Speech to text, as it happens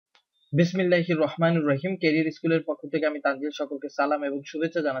বিসমিল্লাহির রহমানির রহিম। ক্যারিয়ার স্কুলের পক্ষ থেকে আমি তানজিল সকলকে সালাম এবং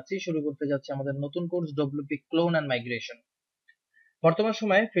শুভেচ্ছা জানাচ্ছি। শুরু করতে যাচ্ছি আমাদের নতুন course WP clone and migration. বর্তমান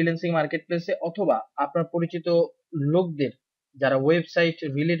সময়ে ফ্রিল্যান্সিং মার্কেটপ্লেসে অথবা আপনার পরিচিত লোকদের যারা ওয়েবসাইট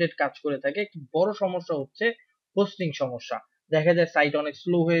রিলেটেড কাজ করে থাকে, একটি বড় সমস্যা হচ্ছে হোস্টিং সমস্যা। দেখা যায় সাইট অনেক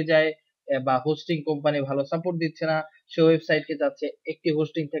স্লো হয়ে যায়, বা হোস্টিং কোম্পানি ভালো সাপোর্ট দিচ্ছে না। সে ওয়েবসাইটকে যাচ্ছে একটি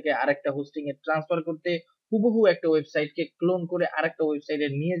হোস্টিং থেকে আরেকটা হোস্টিং এ ট্রান্সফার করতে, হুবহু একটা ওয়েবসাইটকে ক্লোন করে আরেকটা ওয়েবসাইটে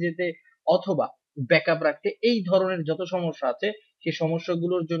নিয়ে যেতে, অথবা ব্যাকআপ রাখতে। এই ধরনের যত সমস্যা আছে সেই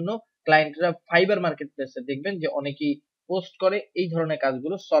সমস্যাগুলোর জন্য ক্লায়েন্টরা ফাইবার মার্কেটপ্লেসে দেখবেন যে অনেকেই পোস্ট করে এই ধরনের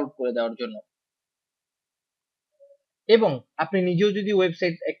কাজগুলো সলভ করে দেওয়ার জন্য। এবং আপনি নিজেও যদি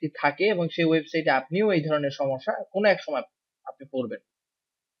ওয়েবসাইট একটি থাকে এবং সেই ওয়েবসাইটে আপনিও এই ধরনের সমস্যা কোনো এক সময় আপনি পড়বেন।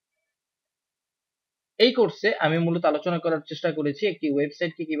 এই কোর্সে আমি মূলত আলোচনা করার চেষ্টা করেছি একটি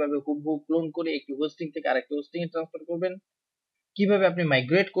ওয়েবসাইটকে কিভাবে হুবহু ক্লোন করে একটি হোস্টিং থেকে আরেকটি হোস্টিং এ ট্রান্সফার করবেন, কিভাবে আপনি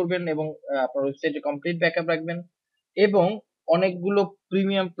মাইগ্রেট করবেন এবং আপনার ওয়েবসাইটে কমপ্লিট ব্যাকআপ রাখবেন, এবং অনেকগুলো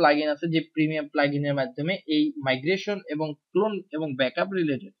প্রিমিয়াম প্লাগইন আছে যে প্রিমিয়াম প্লাগইনের মাধ্যমে এই মাইগ্রেশন এবং ক্লোন এবং ব্যাকআপ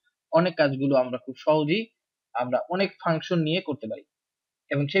রিলেটেড অনেক কাজগুলো আমরা খুব সহজেই আমরা অনেক ফাংশন নিয়ে করতে পারি।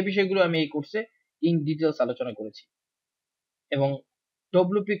 এবং সেই বিষয়গুলো আমি এই কোর্সে ইন ডিটেইলস আলোচনা করেছি। এবং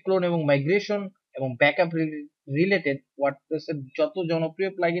ডব্লিউপি ক্লোন এবং মাইগ্রেশন এবং ব্যাকআপ রিলেটেড ওয়ার্ডপ্রেসের যত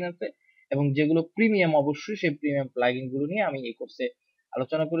জনপ্রিয় প্লাগইন আছে এবং যেগুলো প্রিমিয়াম, অবশ্যই সেই প্রিমিয়াম প্লাগইন গুলো নিয়ে আমি এই কোর্সে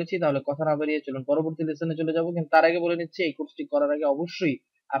আলোচনা করেছি। তাহলে কথা না বাড়িয়ে চলুন পরবর্তী লেসনে চলে যাব। কিন্তু তার আগে বলে নিচ্ছি, এই কোর্সটি করার আগে অবশ্যই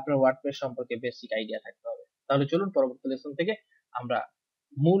আপনার ওয়ার্ডপ্রেস সম্পর্কে বেসিক আইডিয়া থাকতে হবে। তাহলে চলুন পরবর্তী লেসন থেকে আমরা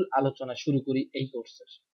মূল আলোচনা শুরু করি এই কোর্সের।